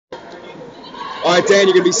All right, Dan,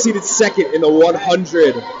 you're going to be seated second in the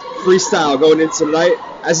 100 freestyle going into tonight.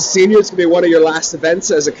 As a senior, it's going to be one of your last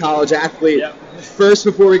events as a college athlete. Yep. First,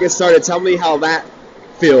 before we get started, tell me how that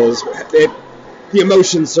feels, the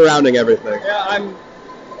emotions surrounding everything. Yeah,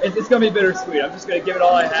 it's going to be bittersweet. I'm just going to give it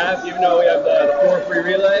all I have, even though we have the 4 free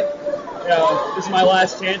relay. You know, this is my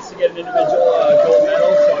last chance to get an individual gold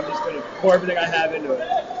medal, so I'm just going to pour everything I have into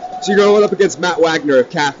it. So you're going up against Matt Wagner of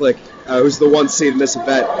Catholic, who's the 1 seed in this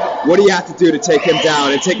event. What do you have to do to take him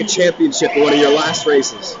down and take a championship in one of your last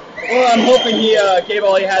races? Well, I'm hoping he gave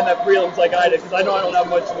all he had in that prelims like I did, because I know I don't have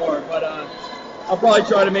much more. But I'll probably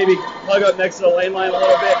try to maybe plug up next to the lane line a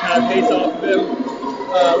little bit, kind of pace off of him.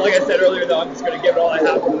 Like I said earlier, though, I'm just going to give it all I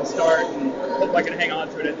have from the start and hope I can hang on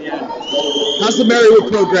to it at the end. How's the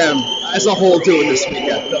Marywood program as a whole doing this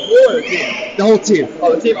weekend? The whole or the team? The whole team.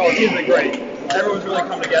 Oh, the team's been great. Everyone's really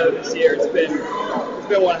come together this year. It's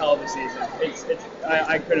been one hell of a season.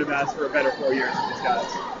 I couldn't have asked for a better 4 years with these guys.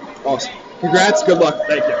 Awesome. Congrats. Good luck.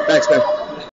 Thank you. Thanks, man.